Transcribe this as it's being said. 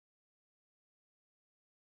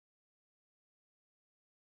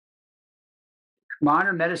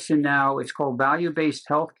Modern medicine now, it's called value-based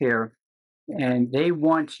healthcare, and they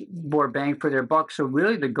want more bang for their buck. So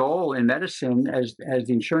really the goal in medicine, as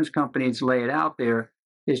the insurance companies lay it out there,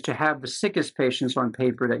 is to have the sickest patients on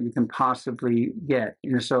paper that you can possibly get.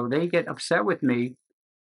 And so they get upset with me,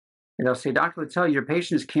 and they'll say, Dr. Littell, your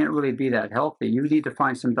patients can't really be that healthy. You need to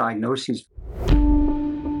find some diagnoses.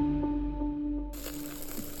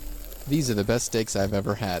 These are the best steaks I've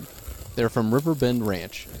ever had. They're from Riverbend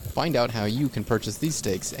Ranch. Find out how you can purchase these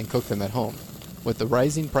steaks and cook them at home. With the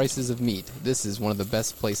rising prices of meat, this is one of the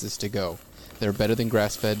best places to go. They're better than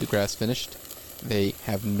grass-fed to grass-finished. They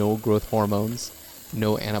have no growth hormones,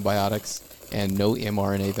 no antibiotics, and no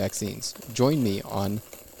mRNA vaccines. Join me on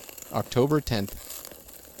October 10th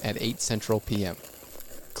at 8 Central p.m.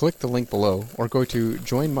 Click the link below or go to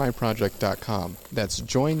joinmyproject.com. That's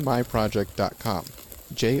joinmyproject.com.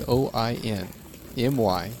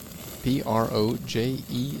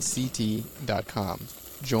 joinmyproject.com.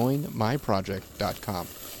 joinmyproject.com.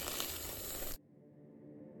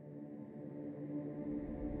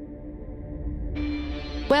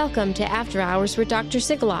 Welcome to After Hours with Dr.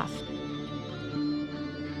 Sigaloff.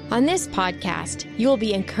 On this podcast, you will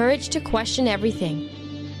be encouraged to question everything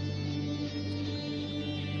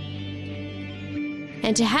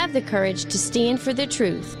and to have the courage to stand for the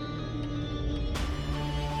truth.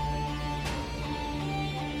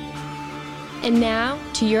 And now,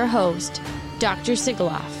 to your host, Dr.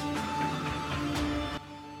 Sigaloff.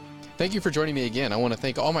 Thank you for joining me again. I want to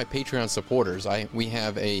thank all my Patreon supporters. We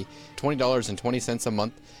have a $20.20 a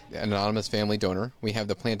month anonymous family donor. We have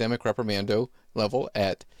the Pandemic Reprimando level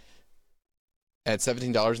at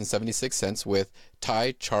 $17.76 with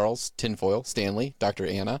Ty, Charles, Tinfoil, Stanley, Dr.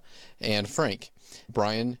 Anna, and Frank,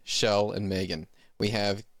 Brian, Shell, and Megan. We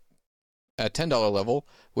have a $10 level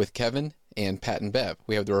with Kevin and Pat and Bev.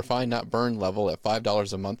 We have the Refine Not Burn level at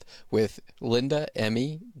 $5 a month with Linda,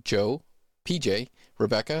 Emmy, Joe, PJ,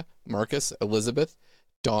 Rebecca, Marcus, Elizabeth,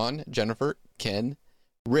 Dawn, Jennifer, Ken,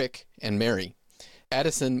 Rick, and Mary.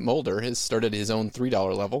 Addison Mulder has started his own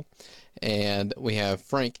 $3 level, and we have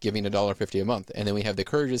Frank giving $1.50 a month. And then we have The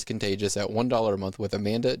Courage is Contagious at $1 a month with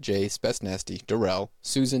Amanda, Jay, Spess Nasty, Darrell,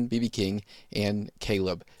 Susan, BB King, and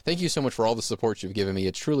Caleb. Thank you so much for all the support you've given me.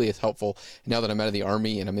 It truly is helpful. Now that I'm out of the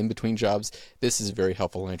Army and I'm in between jobs, this is very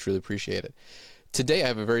helpful, and I truly appreciate it. Today I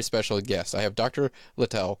have a very special guest. I have Dr.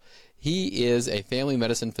 Littell. He is a family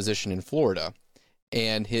medicine physician in Florida,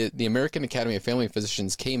 and the American Academy of Family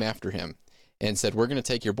Physicians came after him and said, we're going to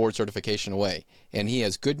take your board certification away. And he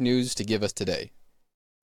has good news to give us today.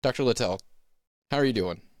 Dr. Littell, how are you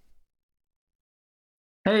doing?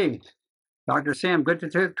 Hey, Dr. Sam, good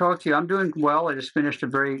to talk to you. I'm doing well. I just finished a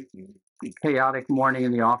very chaotic morning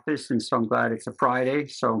in the office, and so I'm glad it's a Friday,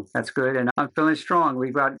 so that's good. And I'm feeling strong.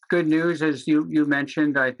 We've got good news, as you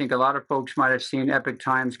mentioned. I think a lot of folks might have seen Epic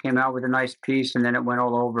Times came out with a nice piece, and then it went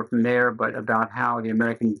all over from there, but about how the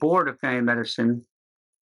American Board of Family Medicine,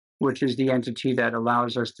 which is the entity that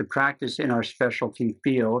allows us to practice in our specialty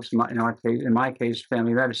fields, in my case,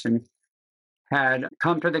 family medicine, had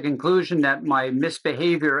come to the conclusion that my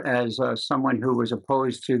misbehavior as someone who was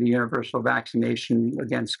opposed to the universal vaccination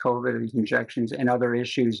against COVID, these injections, and other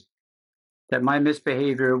issues, that my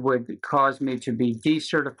misbehavior would cause me to be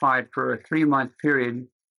decertified for a 3-month period.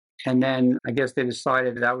 And then I guess they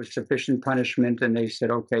decided that was sufficient punishment, and they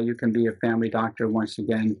said, okay, you can be a family doctor once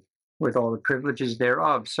again with all the privileges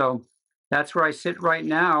thereof. So that's where I sit right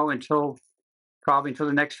now probably until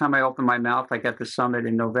the next time I open my mouth. I get the summit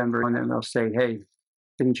in November, and then they'll say, hey,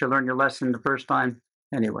 didn't you learn your lesson the first time?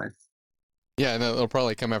 Anyway. Yeah, and they'll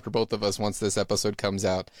probably come after both of us once this episode comes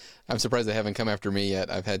out. I'm surprised they haven't come after me yet.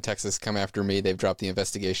 I've had Texas come after me. They've dropped the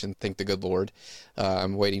investigation. Thank the good Lord.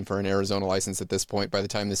 I'm waiting for an Arizona license at this point. By the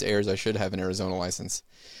time this airs, I should have an Arizona license.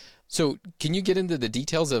 So can you get into the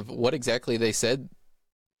details of what exactly they said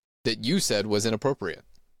that you said was inappropriate?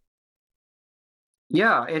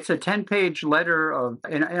 Yeah, it's a 10-page letter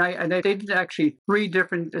and they did actually 3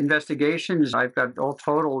 different investigations. I've got all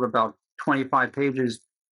totaled about 25 pages,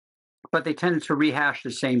 but they tended to rehash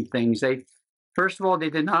the same things. First of all,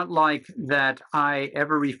 they did not like that I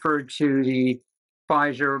ever referred to the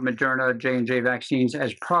Pfizer, Moderna, J&J vaccines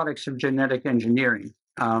as products of genetic engineering.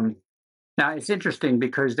 Now, it's interesting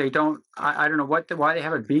because they don't, I don't know why they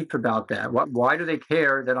have a beef about that. Why do they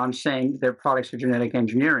care that I'm saying they're products of genetic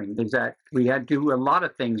engineering? Is that we had to do a lot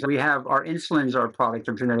of things. Our insulins are a product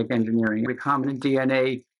of genetic engineering. Recombinant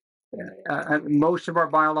DNA, most of our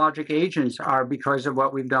biologic agents are because of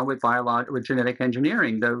what we've done with genetic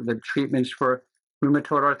engineering. The treatments for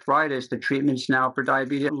rheumatoid arthritis, the treatments now for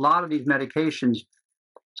diabetes, a lot of these medications.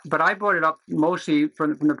 But I brought it up mostly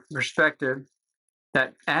from the perspective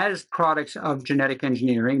that as products of genetic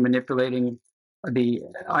engineering, manipulating the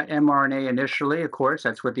mRNA initially, of course,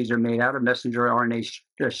 that's what these are made out of, messenger RNA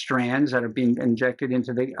strands that are being injected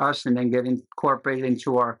into us and then get incorporated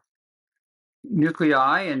into our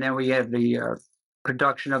nuclei. And then we have the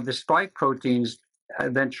production of the spike proteins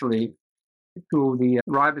eventually through the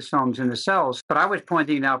ribosomes in the cells. But I was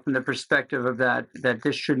pointing out from the perspective of that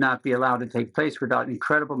this should not be allowed to take place without an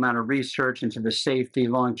incredible amount of research into the safety,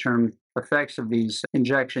 long-term effects of these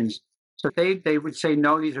injections. So they would say,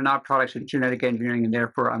 no, these are not products of genetic engineering, and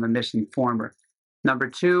therefore I'm a misinformer. Number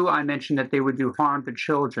two, I mentioned that they would do harm to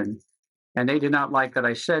children. And they did not like that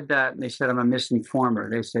I said that. And they said I'm a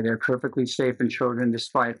misinformer. They say they're perfectly safe in children,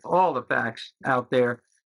 despite all the facts out there,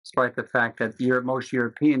 despite the fact that most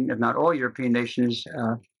European, if not all European nations,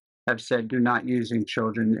 have said do not use in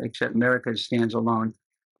children, except America stands alone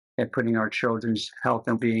at putting our children's health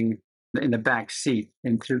and being in the back seat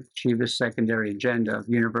and to achieve the secondary agenda of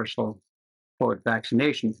universal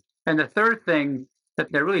vaccination. And the third thing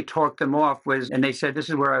that really torqued them off was, and they said this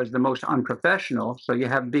is where I was the most unprofessional. So you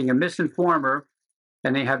have being a misinformer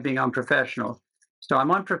and they have being unprofessional. So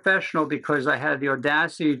I'm unprofessional because I had the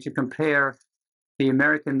audacity to compare the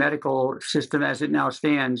American medical system as it now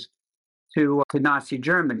stands to Nazi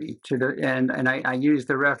Germany. And I used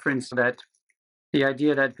the reference that the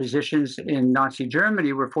idea that physicians in Nazi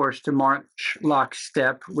Germany were forced to march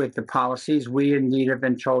lockstep with the policies. We indeed have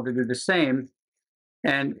been told to do the same.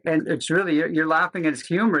 And it's really, you're laughing, and it's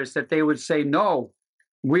humorous that they would say, no,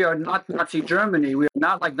 we are not Nazi Germany. We are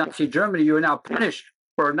not like Nazi Germany. You are now punished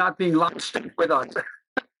for not being lockstep with us.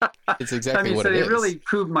 It's exactly what it is. So they really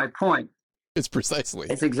proved my point. It's precisely.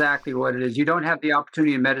 It's exactly what it is. You don't have the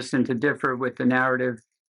opportunity in medicine to differ with the narrative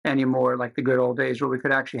anymore, like the good old days where we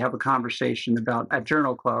could actually have a conversation about at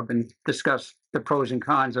Journal Club and discuss the pros and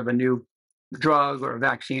cons of a new drug or a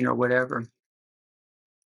vaccine or whatever.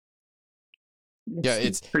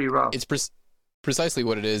 It's pretty rough. It's precisely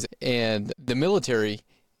what it is. And the military,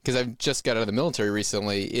 because I've just got out of the military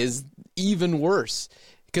recently, is even worse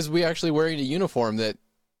because we actually wearing a uniform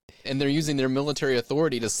and they're using their military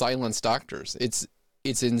authority to silence doctors. It's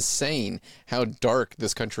insane how dark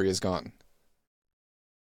this country has gone.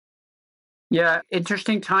 Yeah,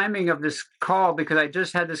 interesting timing of this call because I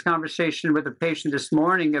just had this conversation with a patient this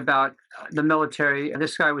morning about the military.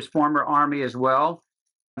 This guy was former Army as well,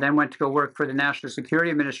 then went to go work for the National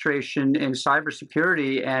Security Administration in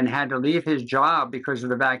cybersecurity and had to leave his job because of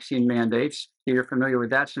the vaccine mandates. You're familiar with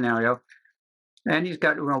that scenario. And he's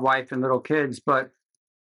got a wife and little kids. But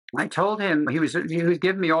I told him, he was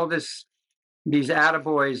giving me all these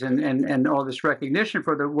attaboys and all this recognition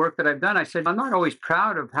for the work that I've done. I said, I'm not always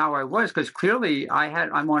proud of how I was because clearly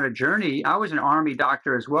I'm on a journey. I was an Army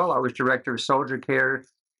doctor as well. I was director of soldier care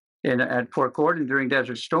at Fort Gordon during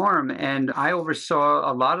Desert Storm, and I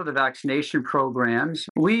oversaw a lot of the vaccination programs.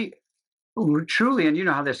 We truly, and you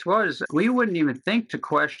know how this was, we wouldn't even think to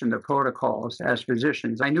question the protocols as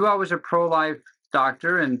physicians. I knew I was a pro-life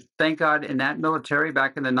doctor, and thank God in that military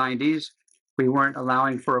back in the 90s, we weren't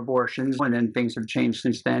allowing for abortions, and then things have changed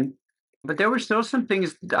since then. But there were still some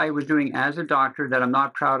things that I was doing as a doctor that I'm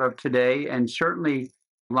not proud of today, and certainly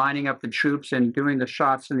lining up the troops and doing the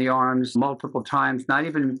shots in the arms multiple times,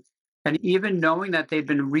 even knowing that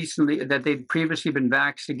they'd previously been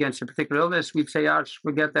vaxxed against a particular illness, we'd say, oh,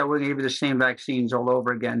 forget that, we're going to give you the same vaccines all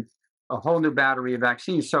over again, a whole new battery of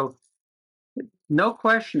vaccines. So no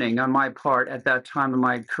questioning on my part at that time of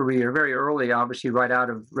my career, very early, obviously right out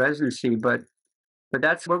of residency, but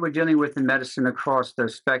that's what we're dealing with in medicine across the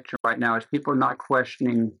spectrum right now, is people not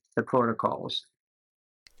questioning the protocols.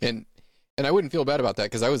 And I wouldn't feel bad about that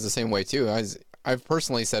because I was the same way too. I've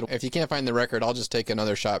personally said, if you can't find the record, I'll just take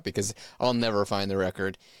another shot because I'll never find the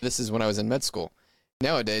record. This is when I was in med school.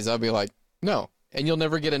 Nowadays, I'll be like, no, and you'll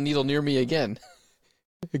never get a needle near me again.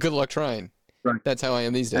 Good luck trying. Right. That's how I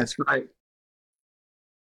am these days. That's right.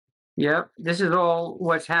 Yep. This is all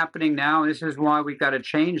what's happening now. This is why we've got to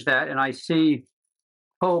change that. And I see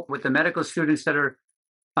hope with the medical students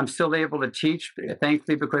I'm still able to teach,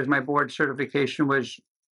 thankfully, because my board certification was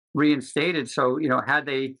reinstated. So, had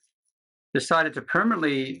they decided to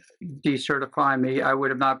permanently decertify me, I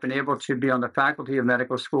would have not been able to be on the faculty of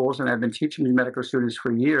medical schools. And I've been teaching medical students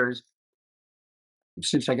for years.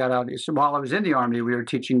 Since I got out, so while I was in the Army, we were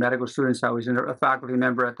teaching medical students. I was a faculty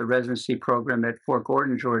member at the residency program at Fort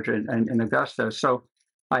Gordon, Georgia, and in Augusta. So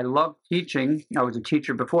I loved teaching. I was a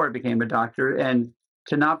teacher before I became a doctor. And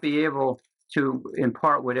to not be able to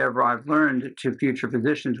impart whatever I've learned to future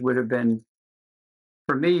physicians would have been,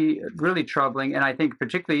 for me, really troubling. And I think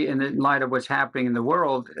particularly in light of what's happening in the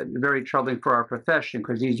world, very troubling for our profession,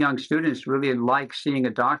 because these young students really like seeing a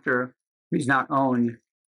doctor who's not owned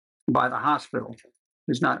by the hospital,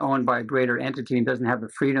 who's not owned by a greater entity and doesn't have the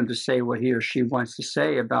freedom to say what he or she wants to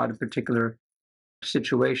say about a particular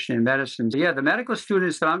situation in medicine. Yeah, the medical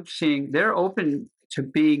students that I'm seeing, they're open to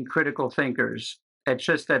being critical thinkers. It's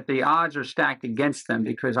just that the odds are stacked against them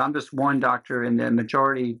because I'm just one doctor, and the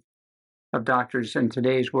majority of doctors in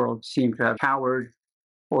today's world seem to have cowered,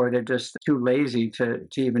 or they're just too lazy to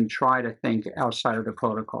even try to think outside of the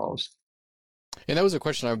protocols. And that was a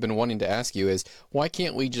question I've been wanting to ask you is, why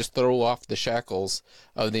can't we just throw off the shackles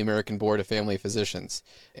of the American Board of Family Physicians?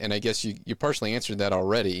 And I guess you partially answered that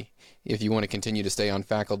already, if you want to continue to stay on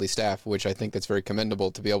faculty staff, which I think that's very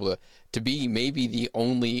commendable, to be able to be maybe the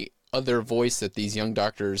only other voice that these young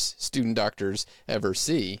doctors, student doctors, ever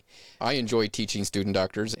see. I enjoy teaching student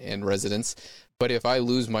doctors and residents, but if I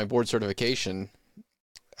lose my board certification,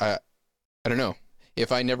 I don't know.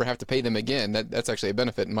 If I never have to pay them again, that's actually a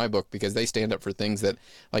benefit in my book, because they stand up for things that,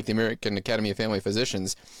 like the American Academy of Family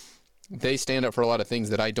Physicians, they stand up for a lot of things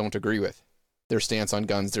that I don't agree with. Their stance on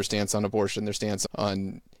guns, their stance on abortion, their stance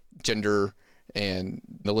on gender, and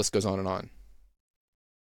the list goes on and on.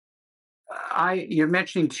 You're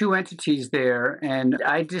mentioning two entities there, and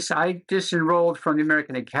I disenrolled from the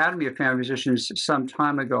American Academy of Family Physicians some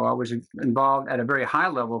time ago. I was involved at a very high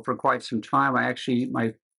level for quite some time.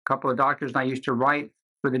 My couple of doctors and I used to write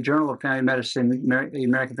for the Journal of Family Medicine, the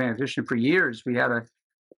American Family Physician, for years. We had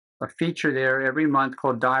a feature there every month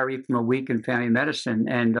called Diary from a Week in Family Medicine.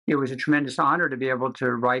 And it was a tremendous honor to be able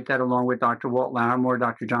to write that along with Dr. Walt Larimore,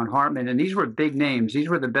 Dr. John Hartman. And these were big names. These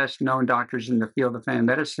were the best known doctors in the field of family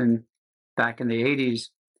medicine back in the 80s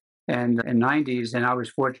and 90s. And I was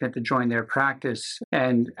fortunate to join their practice.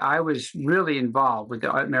 And I was really involved with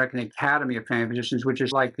the American Academy of Family Physicians, which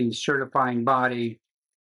is like the certifying body,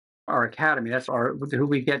 our academy. That's who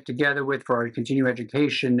we get together with for our continuing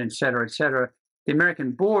education, et cetera, et cetera. The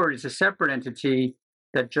American Board is a separate entity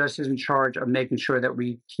that just is in charge of making sure that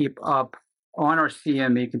we keep up on our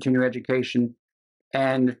CME, continuing education,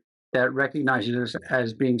 and that recognizes us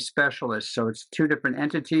as being specialists. So it's two different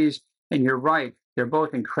entities. And you're right, they're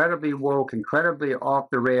both incredibly woke, incredibly off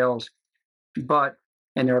the rails.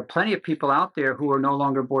 And there are plenty of people out there who are no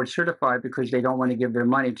longer board certified because they don't want to give their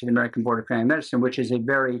money to the American Board of Family Medicine, which is a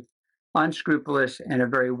very unscrupulous and a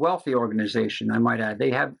very wealthy organization, I might add.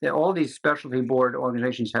 All these specialty board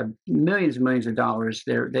organizations have millions and millions of dollars.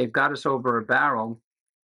 They've got us over a barrel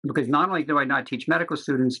because not only do I not teach medical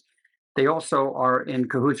students, they also are in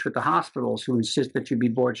cahoots with the hospitals who insist that you be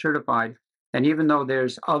board certified. And even though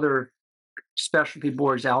there's other specialty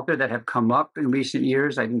boards out there that have come up in recent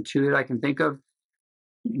years, I think two that I can think of,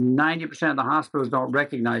 90% of the hospitals don't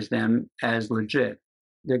recognize them as legit.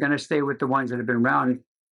 They're going to stay with the ones that have been around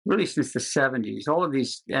really since the 70s. All of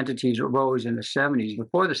these entities arose in the 70s.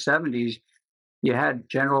 Before the 70s, you had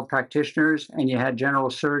general practitioners and you had general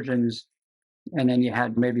surgeons, and then you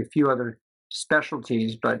had maybe a few other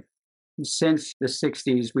specialties. But since the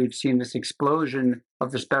 60s, we've seen this explosion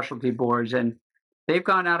of the specialty boards, and they've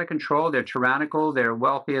gone out of control. They're tyrannical. They're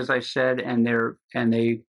wealthy, as I said, and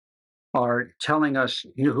they are telling us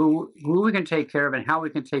who we can take care of and how we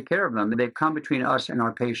can take care of them. They've come between us and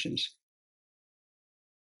our patients.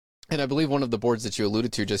 And I believe one of the boards that you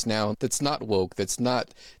alluded to just now that's not woke, that's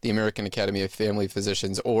not the American Academy of Family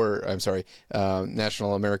Physicians, or,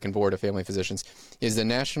 National American Board of Family Physicians, is the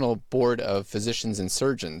National Board of Physicians and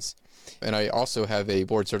Surgeons. And I also have a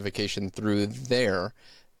board certification through there,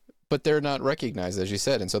 but they're not recognized, as you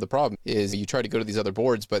said. And so the problem is you try to go to these other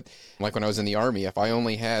boards, but like when I was in the Army, if I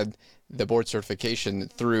only had the board certification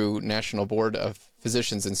through National Board of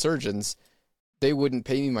Physicians and Surgeons, they wouldn't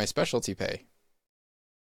pay me my specialty pay.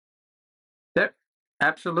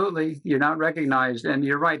 Absolutely. You're not recognized. And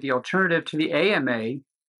you're right. The alternative to the AMA,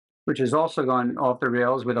 which has also gone off the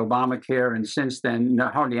rails with Obamacare, and since then,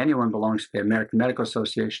 hardly anyone belongs to the American Medical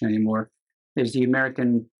Association anymore, is the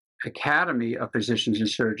American Academy of Physicians and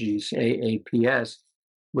Surgeons, AAPS,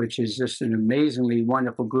 which is just an amazingly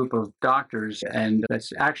wonderful group of doctors, and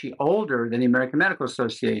that's actually older than the American Medical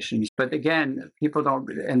Association. But again, people don't,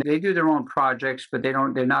 and they do their own projects, but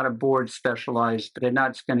they're not a board specialized. They're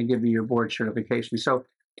not going to give you your board certification. So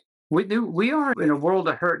we are in a world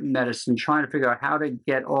of hurt in medicine, trying to figure out how to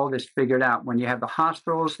get all this figured out when you have the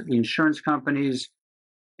hospitals, the insurance companies,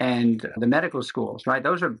 and the medical schools, right?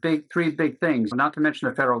 Those are three big things, not to mention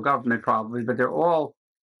the federal government probably, but they're all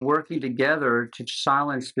working together to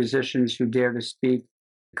silence physicians who dare to speak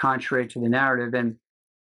contrary to the narrative. And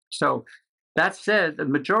so that said, the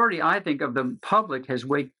majority, I think, of the public has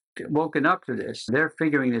woken up to this. They're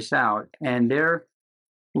figuring this out, and they're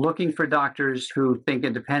looking for doctors who think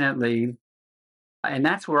independently And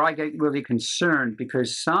that's where I get really concerned,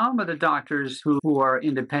 because some of the doctors who are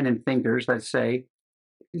independent thinkers, let's say,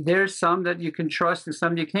 there's some that you can trust and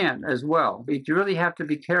some you can't as well. But you really have to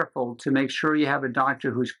be careful to make sure you have a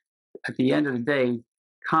doctor who's, at the end of the day,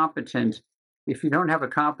 competent. If you don't have a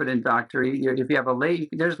competent doctor, if you have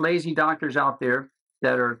there's lazy doctors out there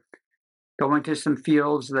that are going to some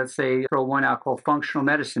fields, let's say, throw one out called functional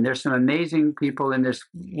medicine. There's some amazing people in this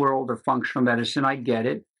world of functional medicine. I get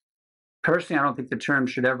it. Personally, I don't think the term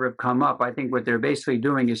should ever have come up. I think what they're basically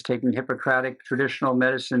doing is taking Hippocratic traditional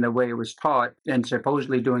medicine the way it was taught and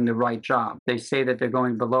supposedly doing the right job. They say that they're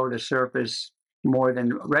going below the surface more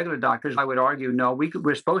than regular doctors. I would argue, no,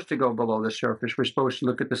 we're supposed to go below the surface. We're supposed to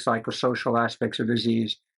look at the psychosocial aspects of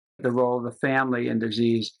disease, the role of the family in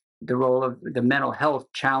disease, the role of the mental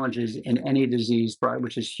health challenges in any disease,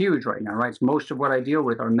 which is huge right now, right? Most of what I deal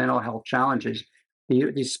with are mental health challenges,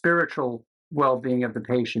 the spiritual well-being of the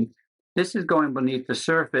patient. This is going beneath the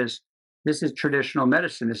surface. This is traditional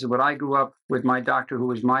medicine. This is what I grew up with my doctor, who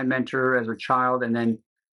was my mentor as a child. And then,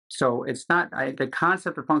 so it's not, the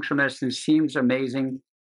concept of functional medicine seems amazing.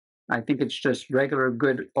 I think it's just regular,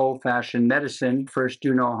 good, old-fashioned medicine, first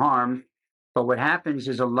do no harm. But what happens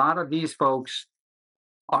is a lot of these folks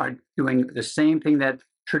are doing the same thing that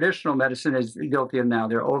traditional medicine is guilty of now.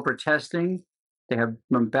 They're over-testing. They have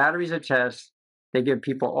batteries of tests. They give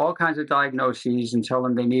people all kinds of diagnoses and tell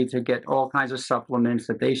them they need to get all kinds of supplements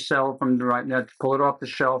that they sell from the right now, pull it off the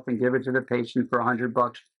shelf and give it to the patient for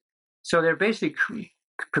 $100. So they're basically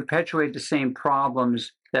perpetuate the same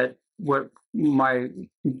problems that what my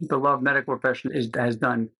beloved medical profession has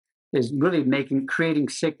done, is really creating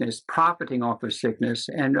sickness, profiting off of sickness.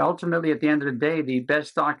 And ultimately, at the end of the day, the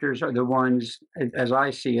best doctors are the ones, as I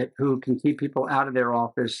see it, who can keep people out of their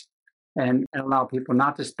office and allow people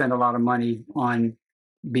not to spend a lot of money on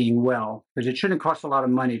being well, because it shouldn't cost a lot of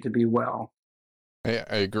money to be well. I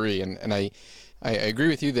agree. And I agree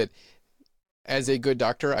with you that as a good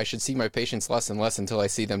doctor, I should see my patients less and less until I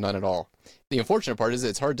see them none at all. The unfortunate part is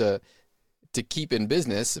it's hard to keep in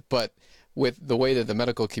business, but with the way that the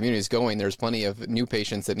medical community is going, there's plenty of new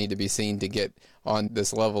patients that need to be seen to get on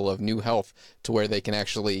this level of new health to where they can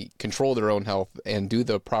actually control their own health and do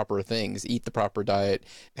the proper things, eat the proper diet,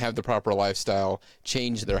 have the proper lifestyle,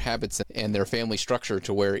 change their habits and their family structure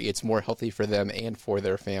to where it's more healthy for them and for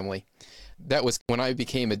their family. That was when I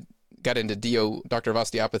got into DO, Doctor of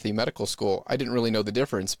Osteopathy Medical School. I didn't really know the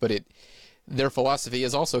difference, but their philosophy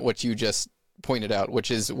is also what you just pointed out,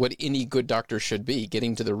 which is what any good doctor should be,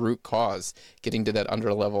 getting to the root cause, getting to that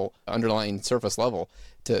underlying surface level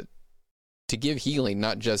to give healing,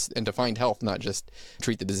 and to find health, not just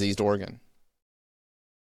treat the diseased organ.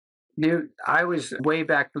 I was way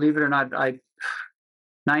back, believe it or not,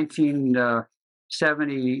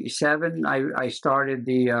 1977, I started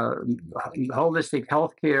the holistic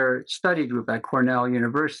healthcare study group at Cornell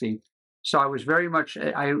University. So I was very much,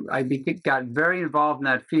 got very involved in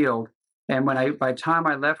that field. And by the time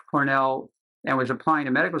I left Cornell and was applying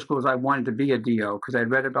to medical schools, I wanted to be a DO because I'd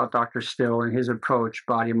read about Dr. Still and his approach,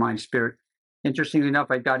 body, mind, spirit. Interestingly enough,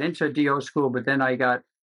 I got into a DO school, but then I got,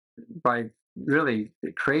 by really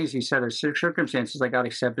crazy set of circumstances, I got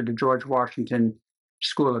accepted to George Washington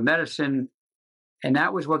School of Medicine. And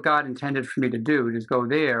that was what God intended for me to do, to go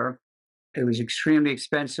there. It was extremely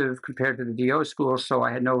expensive compared to the DO school, so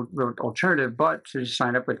I had no real alternative but to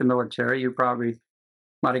sign up with the military. You probably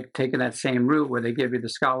might have taken that same route where they give you the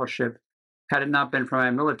scholarship. Had it not been for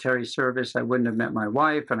my military service, I wouldn't have met my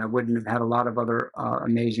wife, and I wouldn't have had a lot of other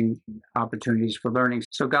amazing opportunities for learning.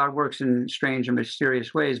 So God works in strange and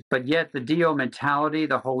mysterious ways, but yet the DO mentality,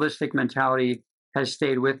 the holistic mentality, has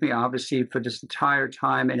stayed with me, obviously, for this entire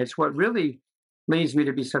time. And it's what really leads me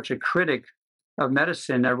to be such a critic of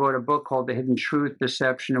medicine. I wrote a book called The Hidden Truth,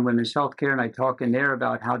 Deception in Women's Healthcare, and I talk in there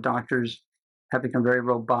about how doctors have become very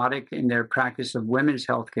robotic in their practice of women's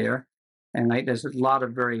healthcare. And there's a lot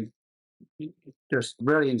of just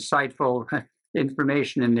really insightful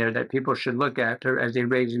information in there that people should look at as they're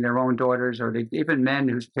raising their own daughters, or even men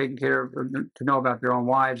who's taking care of, to know about their own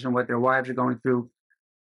wives and what their wives are going through,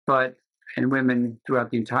 and women throughout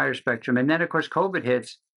the entire spectrum. And then, of course, COVID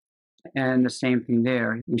hits, and the same thing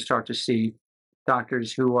there. You start to see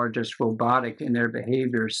doctors who are just robotic in their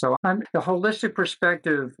behavior. So the holistic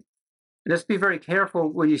perspective, let's be very careful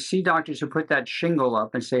when you see doctors who put that shingle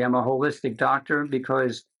up and say, I'm a holistic doctor,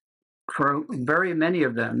 because for very many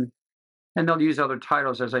of them, and they'll use other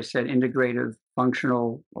titles, as I said, integrative,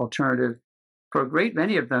 functional, alternative. For a great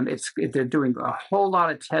many of them, they're doing a whole lot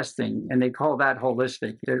of testing, and they call that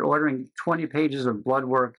holistic. They're ordering 20 pages of blood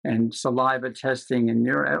work and saliva testing, and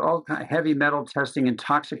all kind of heavy metal testing and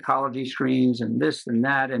toxicology screens and this and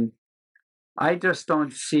that. And I just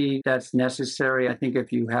don't see that's necessary. I think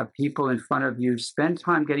if you have people in front of you, spend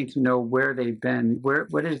time getting to know where they've been,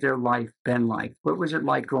 what has their life been like? What was it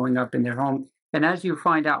like growing up in their home? And as you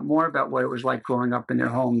find out more about what it was like growing up in their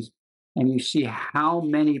homes, and you see how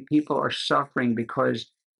many people are suffering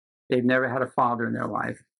because they've never had a father in their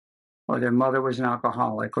life, or their mother was an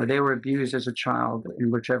alcoholic, or they were abused as a child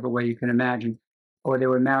in whichever way you can imagine, or they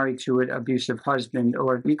were married to an abusive husband,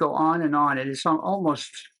 or you go on and on. And it's almost,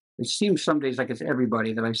 it seems some days like it's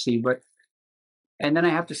everybody that I see, and then I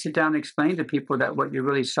have to sit down and explain to people that what you're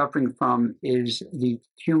really suffering from is the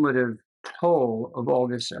cumulative toll of all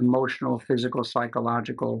this emotional, physical,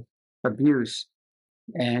 psychological abuse,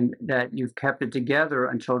 and that you've kept it together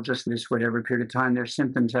until just this whatever period of time their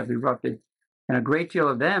symptoms have erupted. And a great deal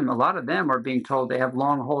of them, a lot of them are being told they have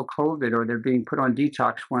long haul COVID, or they're being put on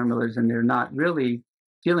detox formulas, and they're not really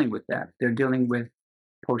dealing with that. They're dealing with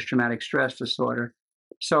post-traumatic stress disorder.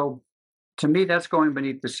 So to me, that's going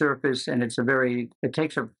beneath the surface. And you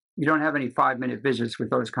don't have any 5-minute visits with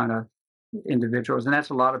those kind of individuals. And that's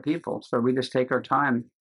a lot of people. So we just take our time,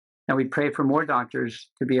 and we pray for more doctors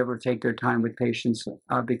to be able to take their time with patients,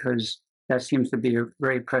 because that seems to be a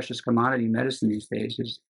very precious commodity in medicine these days,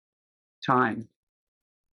 is time.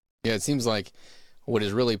 Yeah, it seems like what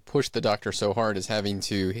has really pushed the doctor so hard is having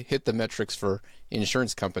to hit the metrics for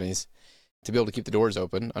insurance companies to be able to keep the doors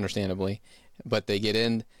open, understandably. But they get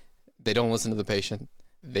in, they don't listen to the patient.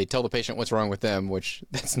 They tell the patient what's wrong with them, which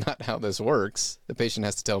that's not how this works. The patient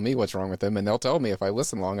has to tell me what's wrong with them, and they'll tell me if I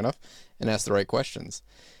listen long enough and ask the right questions,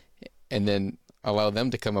 and then allow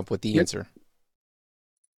them to come up with the answer.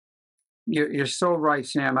 You're so right,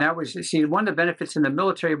 Sam. That was, see, one of the benefits in the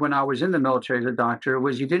military, when I was in the military as a doctor,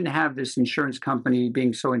 was you didn't have this insurance company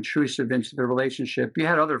being so intrusive into the relationship. You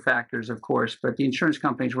had other factors, of course, but the insurance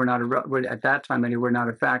companies were not, at that time anyway, were not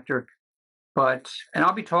a factor. And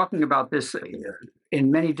I'll be talking about this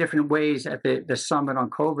in many different ways at the summit on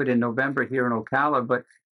COVID in November here in Ocala. But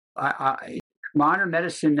modern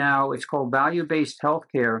medicine now, it's called value-based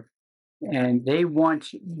healthcare, and they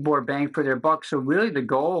want more bang for their buck. So really the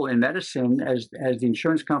goal in medicine, as the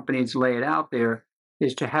insurance companies lay it out there,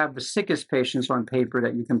 is to have the sickest patients on paper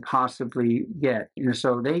that you can possibly get.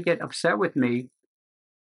 So they get upset with me,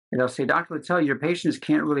 and they'll say, Dr. Littell, your patients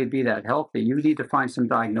can't really be that healthy. You need to find some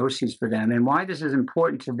diagnoses for them. And why this is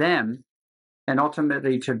important to them, and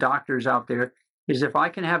ultimately to doctors out there, is if I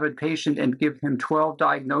can have a patient and give him 12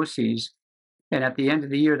 diagnoses, and at the end of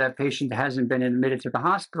the year, that patient hasn't been admitted to the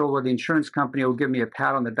hospital, well, the insurance company will give me a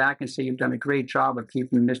pat on the back and say, you've done a great job of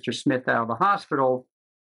keeping Mr. Smith out of the hospital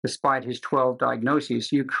despite his 12 diagnoses.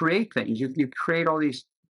 So you create things. You create all these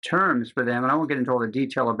terms for them, and I won't get into all the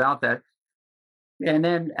detail about that. And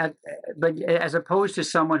then, but as opposed to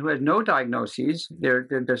someone who has no diagnoses, they're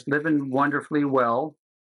just living wonderfully well,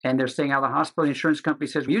 and they're staying out of the hospital. The insurance company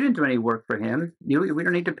says, you didn't do any work for him. We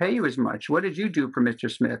don't need to pay you as much. What did you do for Mr.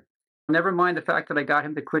 Smith? Never mind the fact that I got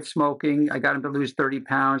him to quit smoking. I got him to lose 30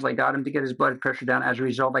 pounds. I got him to get his blood pressure down. As a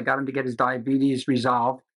result, I got him to get his diabetes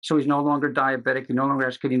resolved. So he's no longer diabetic. He no longer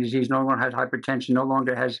has kidney disease, no longer has hypertension, no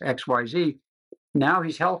longer has XYZ. Now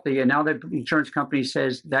he's healthy. And now the insurance company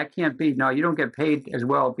says that can't be. No, you don't get paid as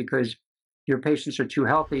well because your patients are too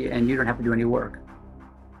healthy and you don't have to do any work.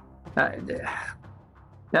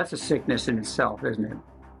 That's a sickness in itself, isn't it?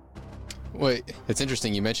 Well, it's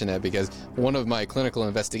interesting you mentioned that, because one of my clinical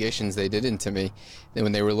investigations they did into me,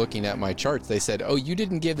 when they were looking at my charts, they said, oh, you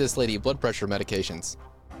didn't give this lady blood pressure medications.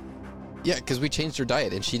 Yeah, because we changed her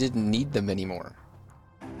diet and she didn't need them anymore.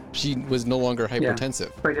 She was no longer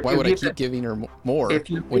hypertensive. Yeah. Why would I keep giving her more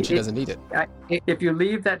when she doesn't need it? If you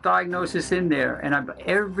leave that diagnosis in there, and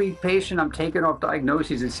every patient I'm taking off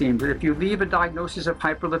diagnoses, it seems, but if you leave a diagnosis of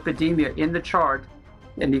hyperlipidemia in the chart,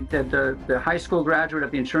 and the high school graduate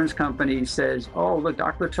at the insurance company says, oh, look,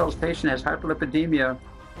 Dr. Littell's patient has hyperlipidemia,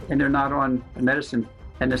 and they're not on medicine.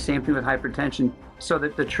 And the same thing with hypertension. So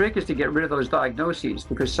that the trick is to get rid of those diagnoses,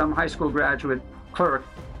 because some high school graduate clerk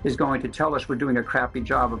is going to tell us we're doing a crappy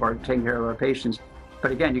job of taking care of our patients.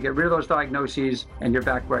 But again, you get rid of those diagnoses and you're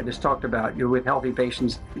back where I just talked about. You're with healthy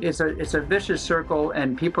patients. It's a vicious circle,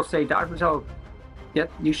 and people say, Dr. Littell,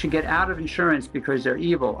 you should get out of insurance because they're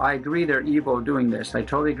evil. I agree they're evil doing this. I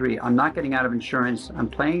totally agree. I'm not getting out of insurance. I'm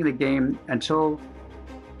playing the game until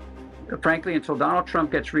Donald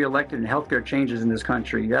Trump gets reelected and healthcare changes in this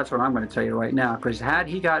country. That's what I'm going to tell you right now. Because had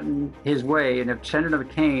he gotten his way, and if Senator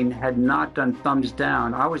McCain had not done thumbs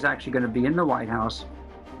down, I was actually going to be in the White House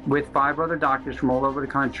with 5 other doctors from all over the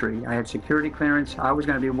country. I had security clearance. I was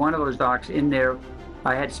going to be one of those docs in there.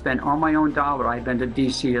 I had spent on my own dollar. I had been to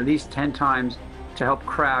D.C. at least 10 times to help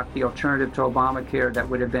craft the alternative to Obamacare that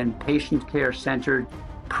would have been patient care centered,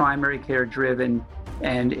 primary care driven,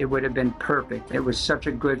 and it would have been perfect. It was such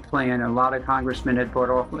a good plan. A lot of congressmen had bought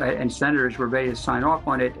off, and senators were ready to sign off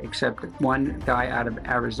on it, except one guy out of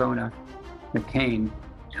Arizona, McCain,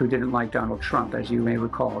 who didn't like Donald Trump, as you may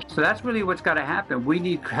recall. So that's really what's got to happen. We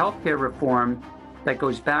need healthcare reform that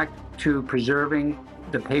goes back to preserving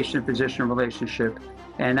the patient-physician relationship.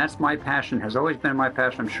 And that's my passion, has always been my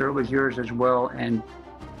passion. I'm sure it was yours as well. And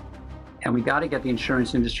we got to get the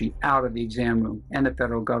insurance industry out of the exam room, and the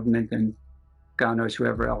federal government, and God knows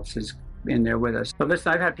whoever else is in there with us. But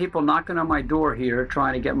listen, I've had people knocking on my door here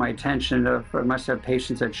trying to get my attention. I must have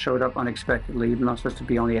patients that showed up unexpectedly, even though it's supposed to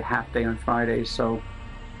be only a half day on Fridays. So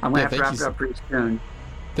I'm going to have to wrap it up pretty soon.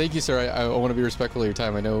 Thank you, sir. I want to be respectful of your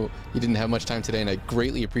time. I know you didn't have much time today, and I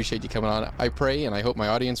greatly appreciate you coming on. I pray, and I hope my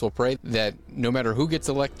audience will pray, that no matter who gets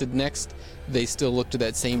elected next, they still look to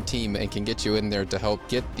that same team and can get you in there to help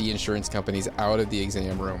get the insurance companies out of the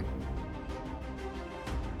exam room.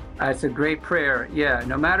 That's a great prayer. Yeah,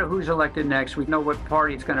 no matter who's elected next, we know what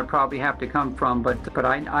party it's going to probably have to come from, but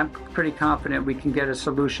I'm pretty confident we can get a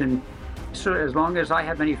solution. So as long as I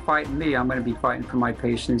have any fight in me, I'm going to be fighting for my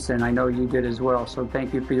patients, and I know you did as well. So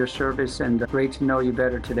thank you for your service, and great to know you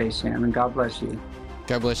better today, Sam, and God bless you.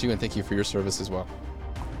 God bless you, and thank you for your service as well.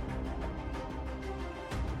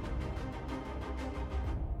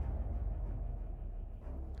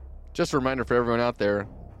 Just a reminder for everyone out there,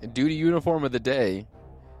 duty uniform of the day,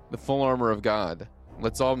 the full armor of God.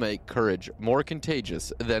 Let's all make courage more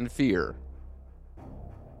contagious than fear.